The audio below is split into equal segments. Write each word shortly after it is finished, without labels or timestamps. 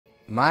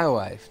My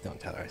wife, don't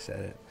tell her I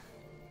said it.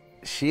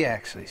 She's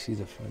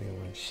a funny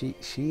one.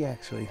 She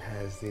actually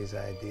has these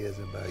ideas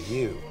about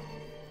you.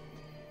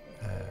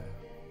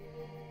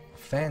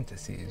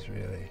 Fantasies,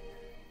 really.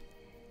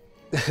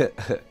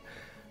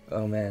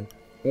 Oh man.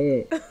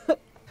 No,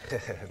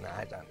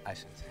 I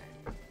shouldn't say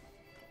it.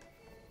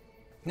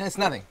 No, it's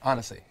nothing,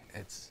 honestly.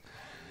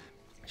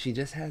 She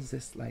just has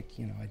this, like,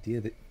 you know, idea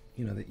that,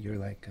 you know, that you're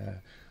like,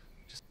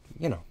 just,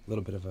 you know, a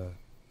little bit of a,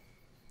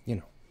 you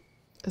know.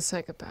 A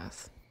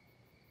psychopath.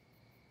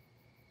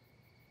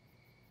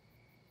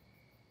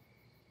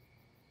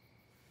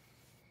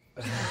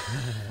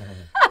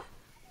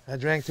 I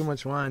drank too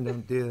much wine,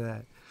 don't do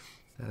that.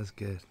 That was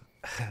good.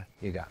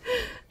 You got me.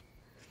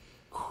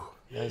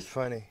 That was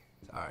funny.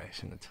 Sorry, I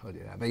shouldn't have told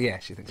you that. But yeah,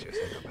 she thinks you're a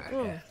psychopath.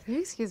 Oh, Yeah. can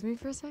you excuse me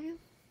for a second?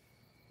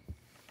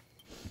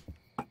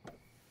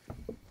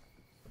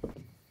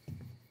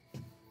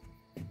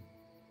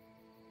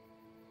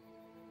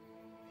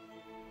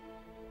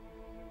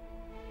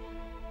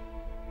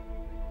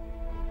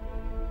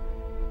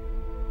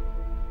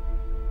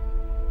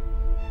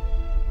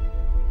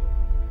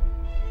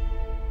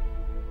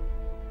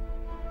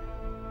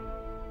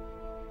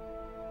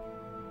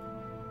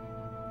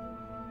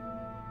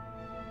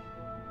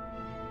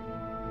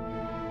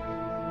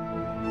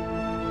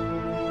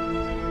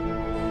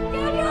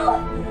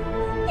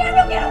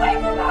 Get away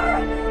from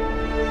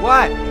her!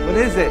 What? What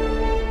is it?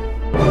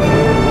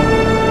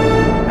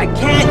 I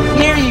can't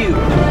hear you!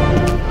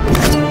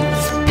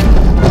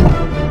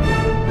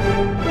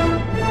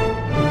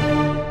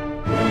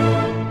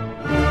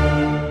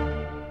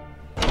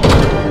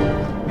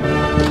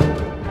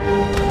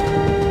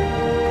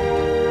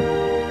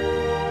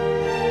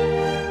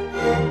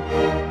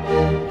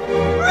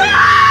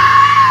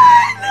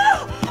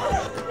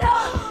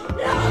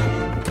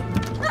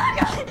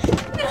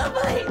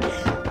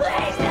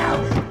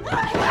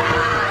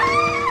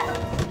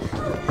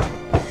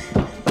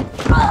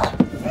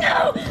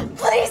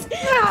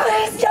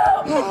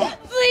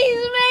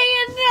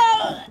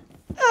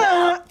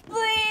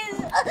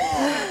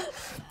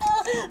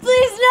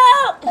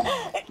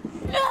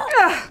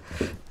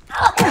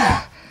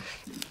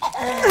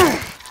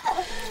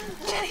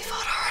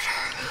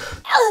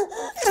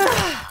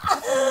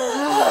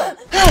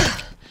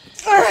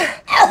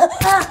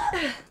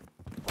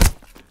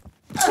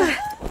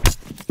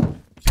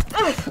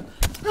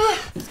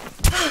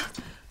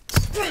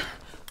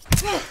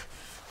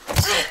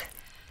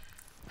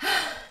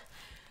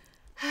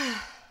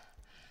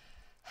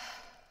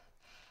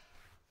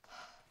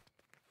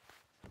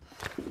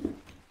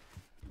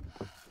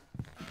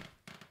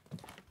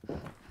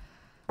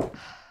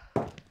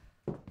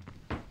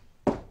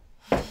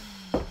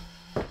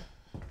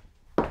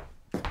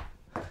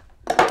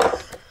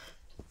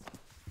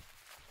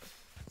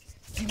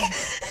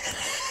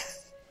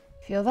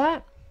 Feel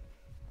that?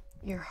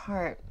 Your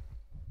heart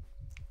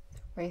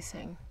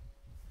racing.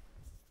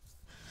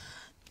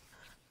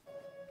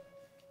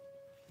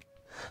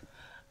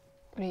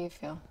 What do you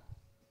feel?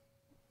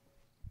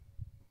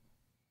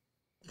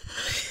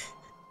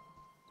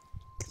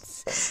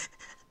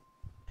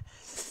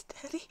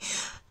 Steady.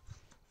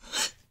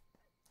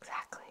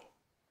 Exactly.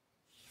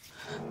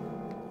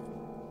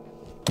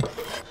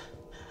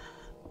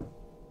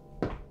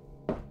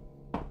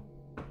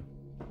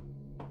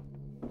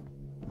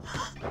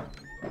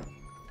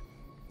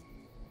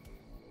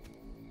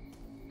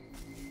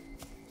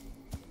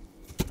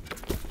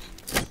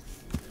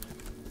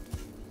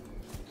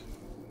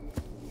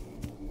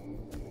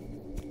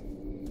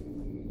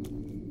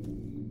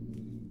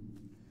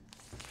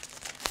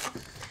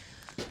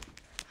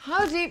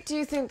 How deep do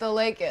you think the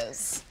lake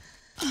is?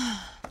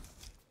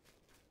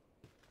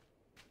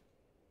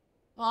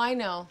 Well, I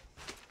know.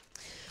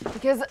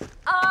 Because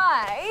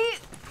I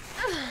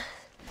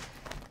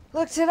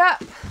looked it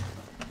up.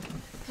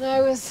 And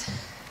I was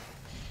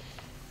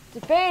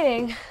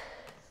debating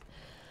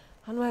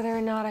on whether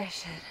or not I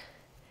should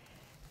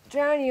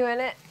drown you in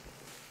it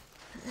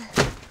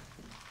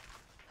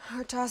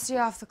or toss you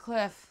off the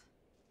cliff.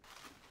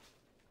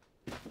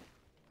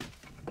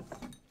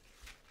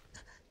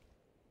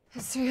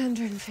 It's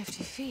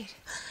 350 feet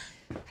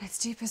at its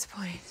deepest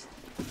point.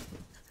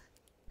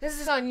 This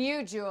is on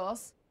you,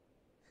 Jules.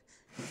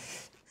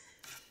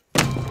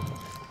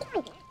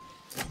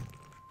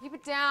 Keep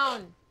it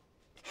down.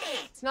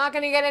 It's not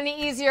gonna get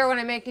any easier when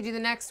I make you do the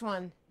next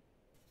one.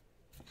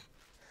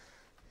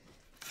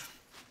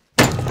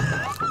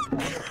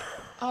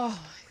 Oh.